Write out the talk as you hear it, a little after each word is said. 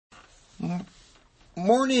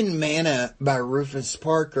Morning Manna by Rufus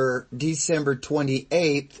Parker, December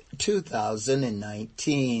 28th,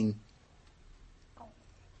 2019.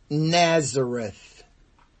 Nazareth.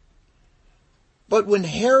 But when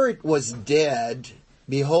Herod was dead,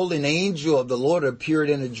 behold, an angel of the Lord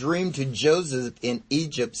appeared in a dream to Joseph in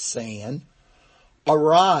Egypt, saying,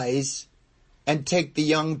 Arise, and take the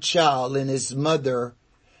young child and his mother,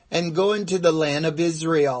 and go into the land of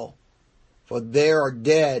Israel. For there are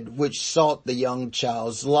dead which sought the young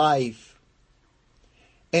child's life.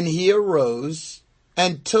 And he arose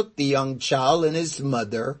and took the young child and his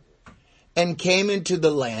mother and came into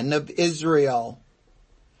the land of Israel.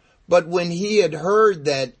 But when he had heard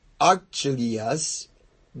that Archelaus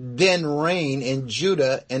then reigned in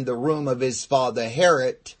Judah in the room of his father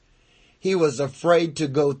Herod, he was afraid to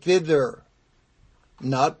go thither.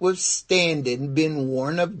 Notwithstanding, being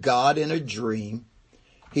warned of God in a dream,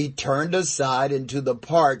 he turned aside into the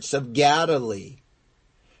parts of Galilee.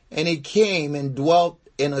 And he came and dwelt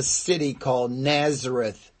in a city called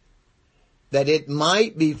Nazareth, that it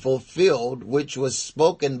might be fulfilled which was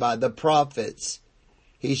spoken by the prophets,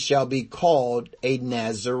 he shall be called a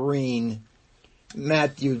Nazarene.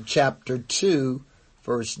 Matthew chapter 2,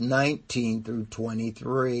 verse 19 through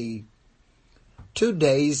 23.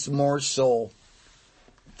 Today's morsel.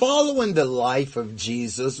 Following the life of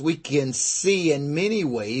Jesus, we can see in many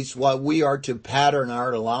ways why we are to pattern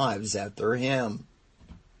our lives after him.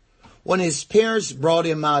 When his parents brought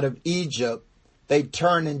him out of Egypt, they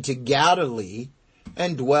turned into Galilee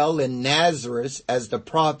and dwelt in Nazareth, as the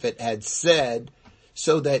prophet had said,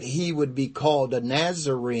 so that he would be called a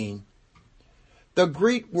Nazarene. The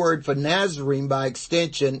Greek word for Nazarene, by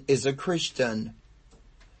extension, is a Christian.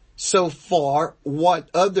 So far, what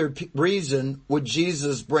other reason would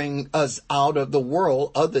Jesus bring us out of the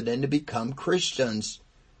world other than to become Christians,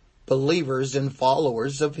 believers and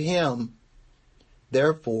followers of him?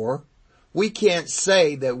 Therefore, we can't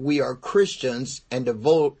say that we are Christians and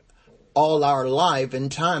devote all our life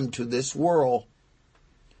and time to this world.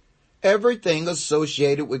 Everything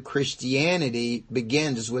associated with Christianity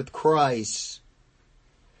begins with Christ.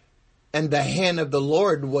 And the hand of the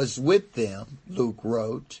Lord was with them, Luke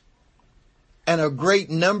wrote. And a great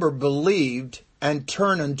number believed and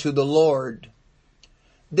turned unto the Lord.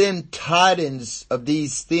 Then tidings of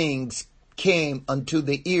these things came unto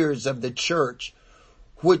the ears of the church,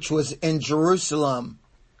 which was in Jerusalem.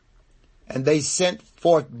 And they sent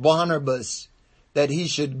forth Barnabas, that he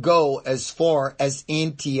should go as far as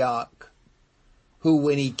Antioch, who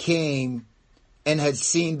when he came and had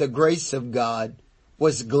seen the grace of God,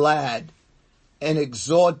 was glad, and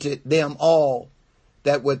exhorted them all,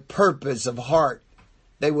 that with purpose of heart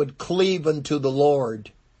they would cleave unto the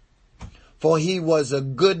Lord. For he was a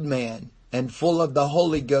good man, and full of the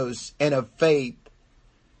Holy Ghost and of faith,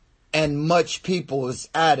 and much people was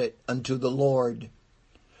added unto the Lord.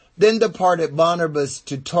 Then departed Barnabas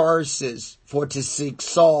to Tarsus for to seek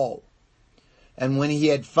Saul. And when he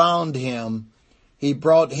had found him, he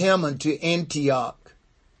brought him unto Antioch.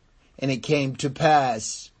 And it came to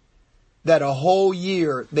pass that a whole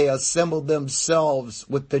year they assembled themselves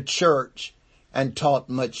with the church and taught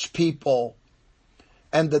much people.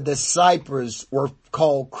 And the disciples were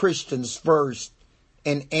called Christians first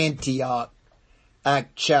in Antioch.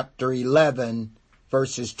 Acts chapter 11,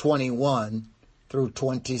 verses 21 through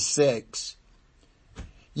 26.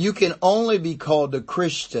 You can only be called a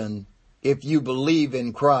Christian if you believe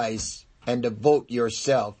in Christ and devote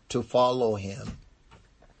yourself to follow him.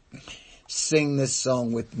 Sing this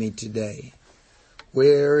song with me today.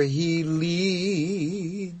 Where he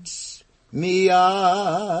leads me,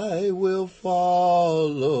 I will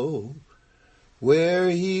follow. Where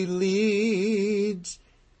he leads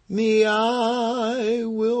me, I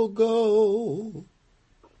will go.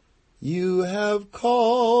 You have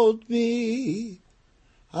called me,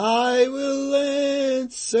 I will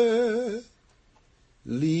answer.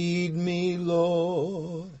 Lead me,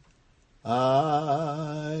 Lord,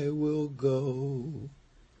 I will go.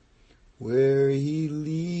 Where he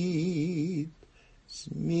leads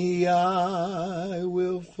me, I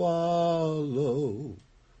will follow.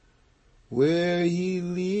 Where he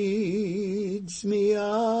leads me,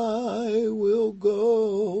 I will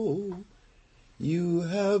go. You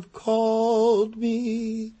have called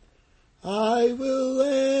me, I will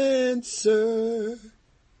answer.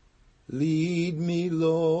 Lead me,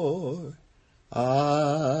 Lord,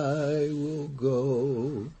 I will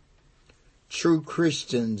go. True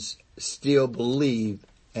Christians still believe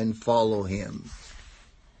and follow him.